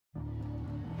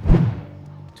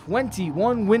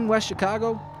21 win West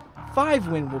Chicago, 5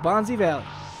 win Waubonsie Valley.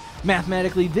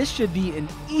 Mathematically, this should be an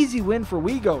easy win for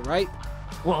WeGo, right?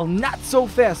 Well, not so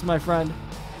fast, my friend.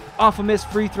 Off a missed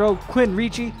free throw, Quinn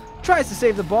Ricci tries to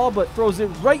save the ball but throws it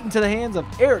right into the hands of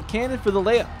Eric Cannon for the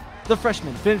layup. The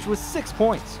freshman finished with 6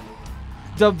 points.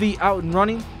 W out and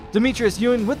running, Demetrius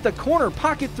Ewing with the corner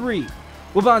pocket 3.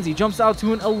 Waubonsie jumps out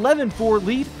to an 11-4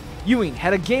 lead. Ewing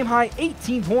had a game-high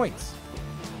 18 points.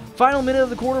 Final minute of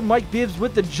the quarter, Mike Bibbs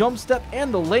with the jump step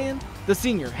and the lay-in. The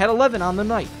senior had 11 on the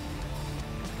night.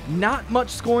 Not much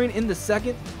scoring in the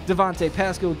second. Devontae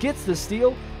Pascal gets the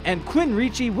steal, and Quinn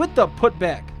Ricci with the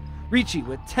putback. Ricci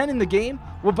with 10 in the game.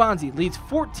 Waubonsie leads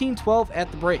 14-12 at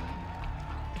the break.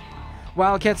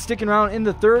 Wildcats sticking around in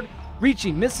the third.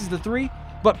 Ricci misses the 3,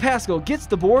 but Pascal gets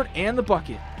the board and the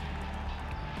bucket.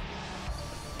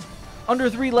 Under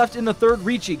 3 left in the third,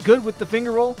 Ricci good with the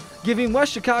finger roll, giving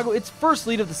West Chicago its first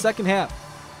lead of the second half.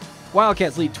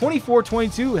 Wildcats lead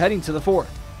 24-22 heading to the fourth.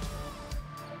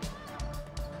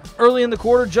 Early in the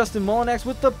quarter, Justin Mullinax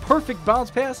with the perfect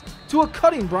bounce pass to a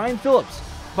cutting Brian Phillips.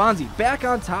 Bonzie back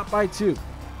on top by 2.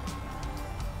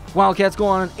 Wildcats go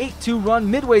on an 8-2 run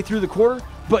midway through the quarter,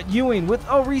 but Ewing with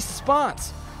a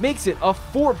response makes it a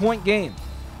 4-point game.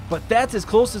 But that's as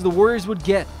close as the Warriors would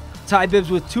get. Ty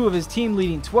Bibbs with 2 of his team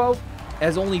leading 12,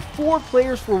 as only 4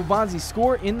 players for Waubonsie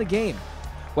score in the game.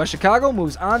 West Chicago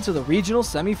moves on to the regional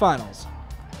semifinals.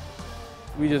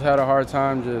 We just had a hard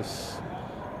time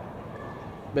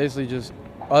basically just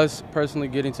us personally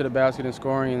getting to the basket and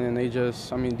scoring, and they just,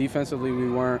 defensively we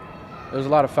weren't. There was a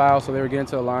lot of fouls, so they were getting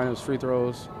to the line. It was free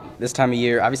throws. This time of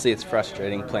year, obviously it's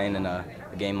frustrating playing in a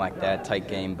game like that, tight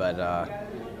game, but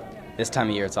this time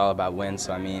of year it's all about wins,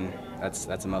 so that's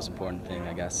the most important thing,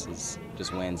 I guess, is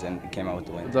just wins, and we came out with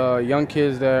the wins. The young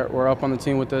kids that were up on the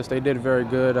team with us, they did very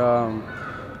good.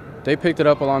 They picked it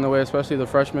up along the way, especially the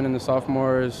freshmen and the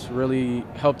sophomores really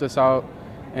helped us out,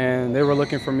 and they were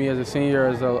looking for me as a senior,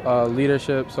 as a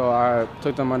leadership, so I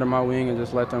took them under my wing and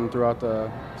just let them throughout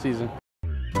the season.